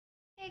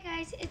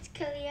Guys, it's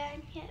Kalia.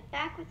 I'm here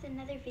back with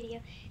another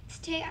video.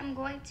 Today I'm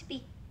going to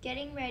be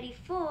getting ready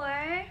for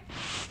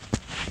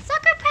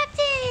soccer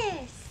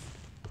practice.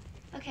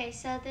 Okay,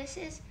 so this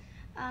is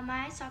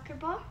my soccer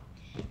ball.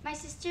 My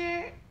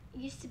sister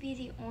used to be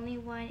the only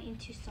one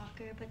into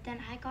soccer, but then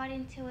I got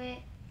into it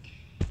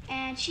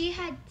and she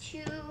had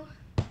 2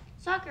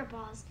 soccer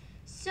balls.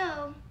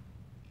 So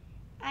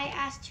I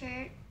asked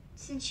her,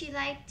 since she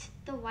liked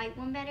the white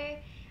one better,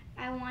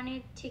 I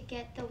wanted to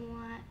get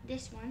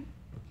this one.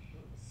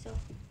 So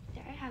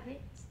there I have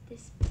it. It's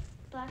this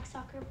black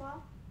soccer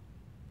ball.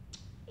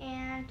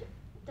 And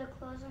the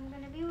clothes I'm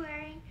going to be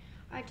wearing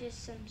are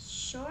just some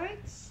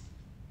shorts,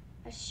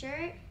 a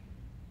shirt,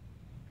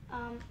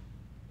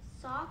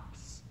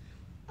 socks.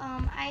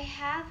 I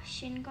have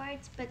shin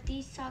guards, but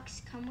these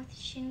socks come with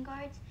shin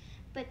guards.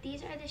 But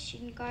these are the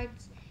shin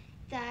guards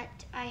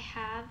that I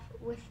have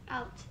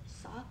without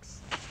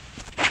socks.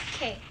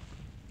 Okay,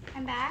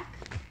 I'm back.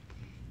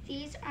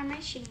 These are my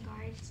shin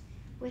guards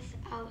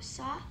without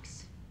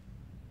socks.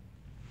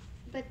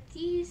 But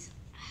these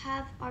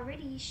have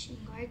already shin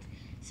guards,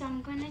 so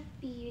I'm going to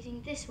be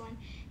using this one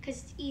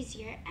because it's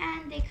easier,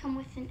 and they come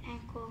with an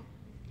ankle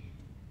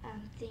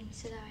thing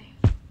so that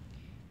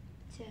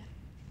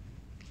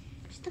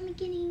just to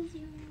make it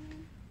easier.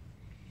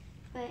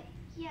 But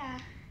yeah,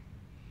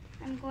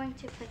 I'm going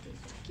to put these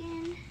back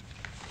in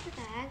the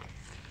bag.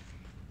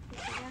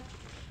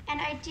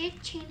 And I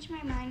did change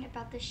my mind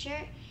about the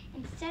shirt.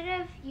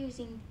 Instead of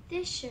using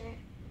this shirt,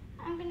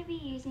 I'm going to be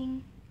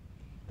using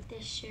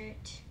this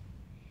shirt.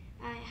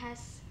 It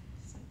has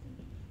something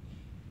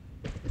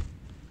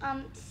in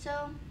it.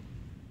 So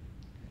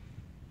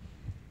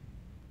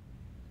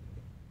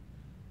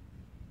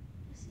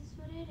this is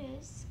what it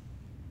is,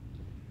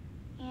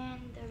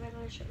 and the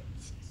regular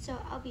shorts. So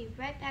I'll be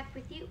right back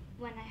with you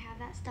when I have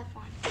that stuff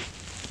on.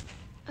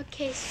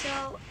 Okay,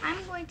 so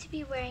I'm going to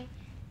be wearing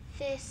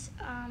this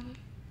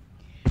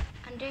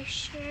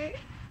undershirt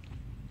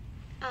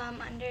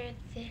under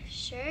this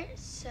shirt.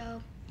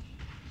 So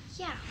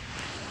yeah.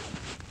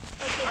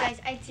 Okay guys,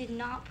 I did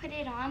not put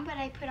it on, but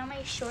I put on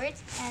my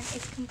shorts and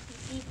it's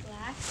completely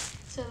black.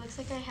 So it looks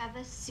like I have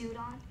a suit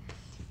on.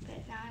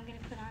 But now I'm going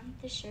to put on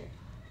the shirt.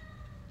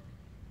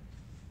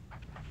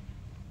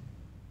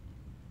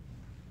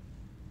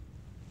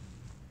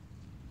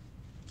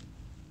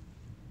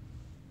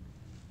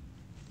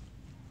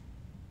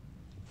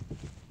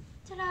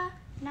 Ta-da!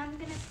 Now I'm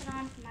going to put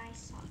on my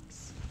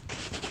socks.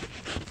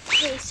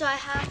 Okay, so I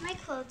have my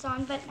clothes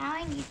on, but now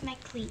I need my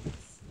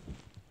cleats.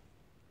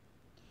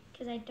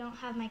 Because I don't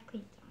have my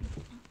cleats on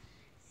right now.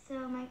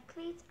 So my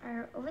cleats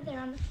are over there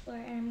on the floor,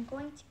 and I'm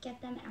going to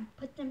get them and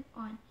put them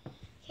on.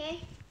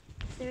 Okay,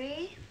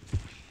 3.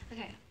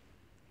 Okay,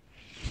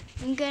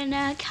 I'm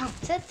gonna count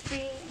to 3,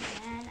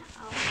 and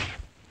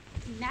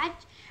then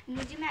I'm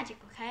gonna do magic.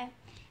 Okay,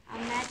 I'll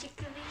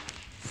magically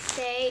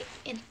say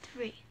in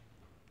 3,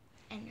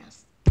 and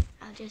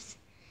I'll just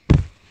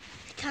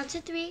count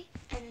to 3,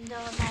 and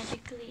they'll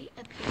magically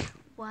appear.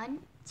 1,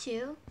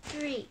 2,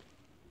 3.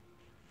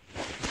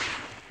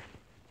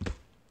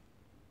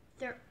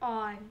 They're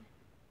on.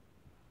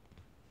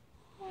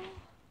 Oh,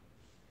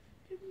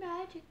 they're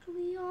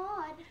magically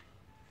on.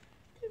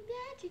 They're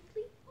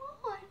magically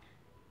on.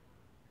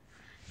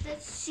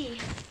 Let's see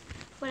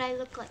what I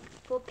look like.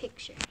 Full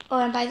picture. Oh,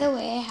 and by the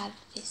way, I have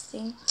this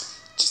thing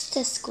just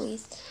to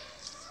squeeze.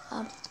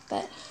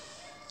 But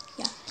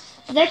yeah.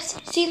 Let's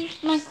see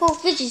my cool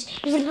veggies.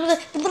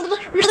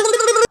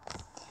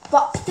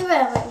 Walk the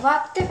runway,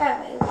 walk the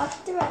runway,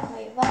 walk the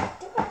runway, walk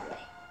the runway.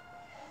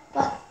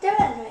 Walk the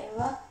runway,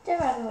 walk the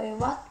runway,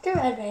 walk the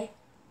runway.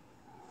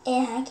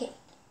 And high cake.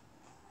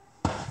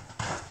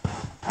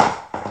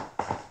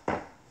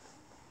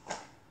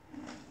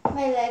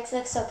 My legs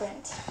look so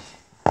burnt.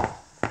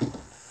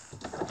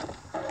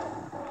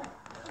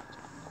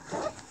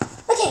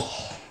 Okay,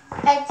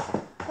 I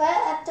put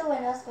up the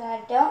windows, but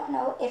I don't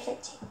know if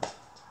it changed.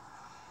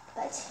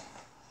 But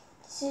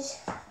this is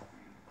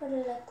what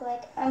it look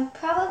like. I'm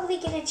probably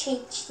going to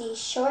change these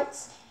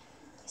shorts.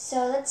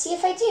 So let's see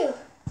if I do.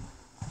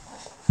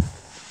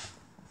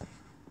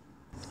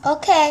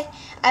 Okay,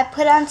 I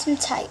put on some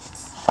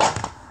tights.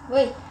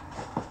 Wait.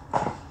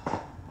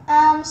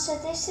 So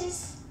this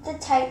is the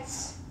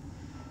tights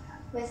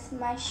with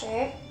my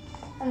shirt.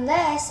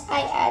 Unless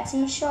I add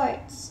some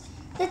shorts.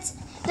 Let's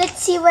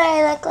see what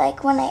I look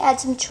like when I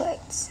add some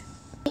shorts.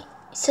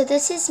 So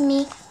this is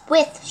me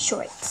with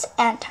shorts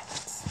and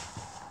tights.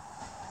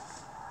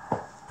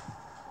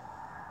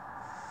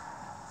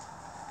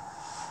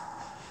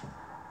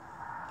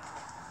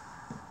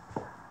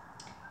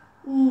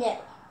 No.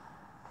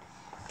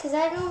 Because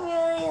I don't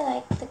really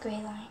like the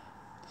gray line.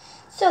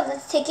 So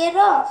let's take it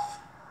off.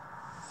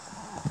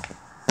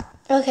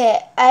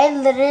 Okay, I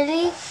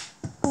literally,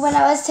 when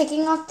I was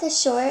taking off the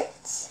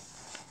shorts,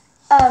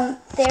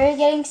 they were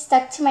getting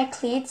stuck to my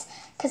cleats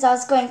because I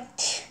was going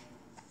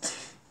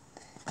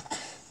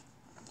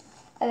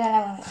and then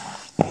I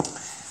went.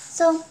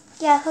 So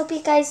yeah, hope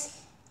you guys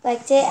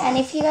liked it. And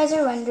if you guys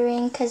are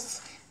wondering,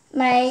 because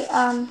my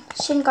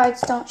shin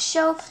guards don't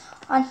show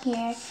on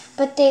here,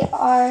 but they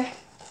are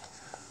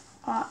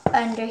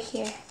under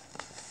here.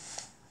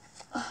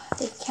 Oh,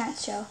 they can't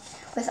show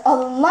with all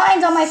the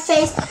lines on my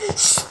face.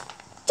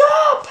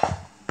 Stop!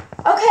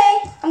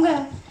 Okay, I'm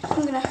gonna,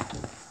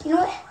 you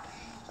know what?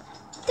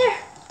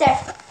 There.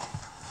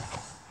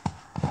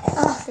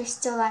 Oh, there's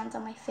still lines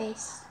on my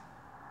face.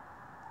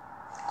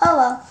 Oh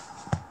well.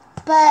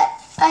 But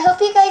I hope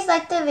you guys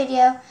liked the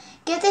video.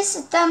 Give this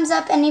a thumbs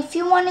up, and if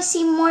you want to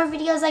see more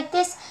videos like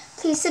this,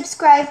 please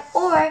subscribe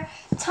or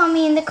tell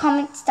me in the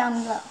comments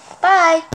down below. Bye!